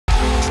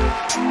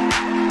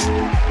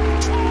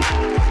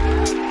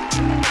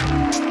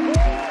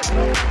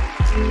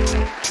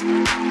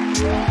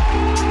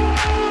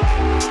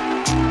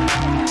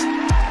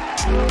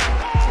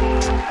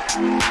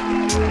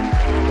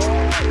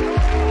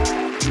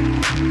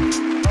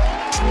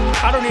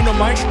I don't need no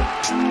mic.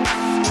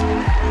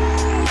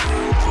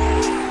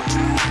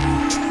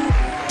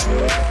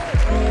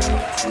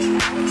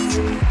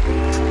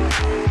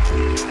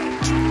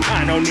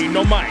 I don't need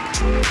no mic.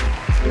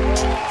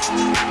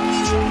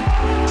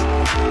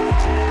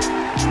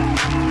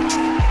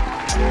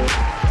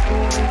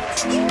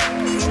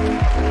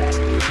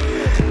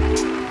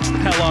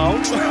 Hello?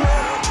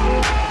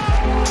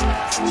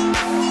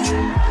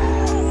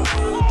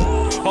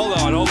 Hold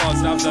on.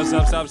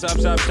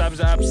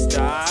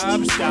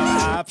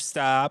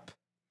 Stop.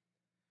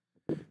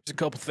 There's a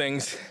couple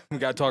things we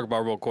gotta talk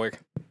about real quick.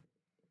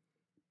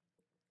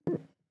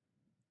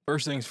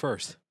 First things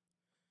first.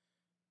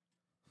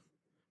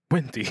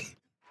 Wendy.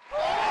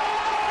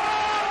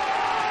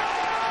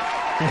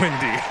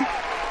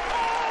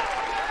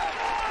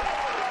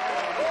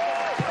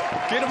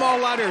 Get them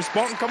all out here,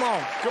 Spunky. Come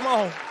on.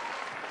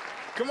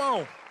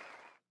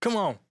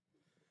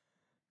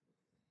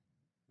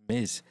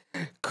 Miss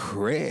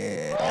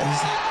Chris.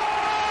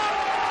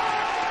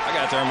 I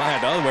gotta turn my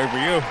head the other way for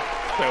you.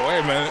 Wait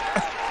a minute.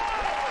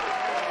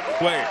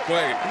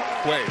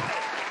 Wait.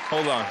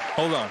 Hold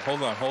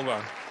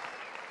on.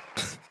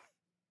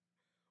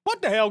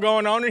 What the hell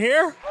going on in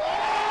here?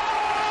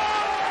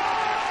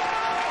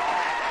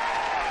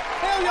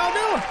 Hell y'all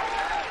doing?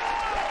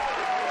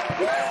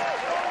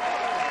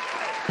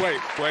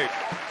 Wait.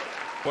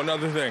 One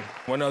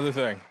other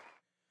thing.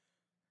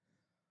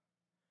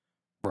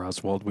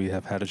 Roswald, we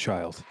have had a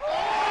child.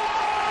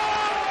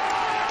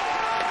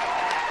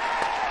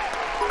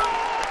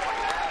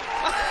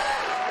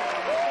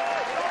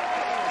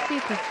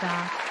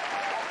 Superstar.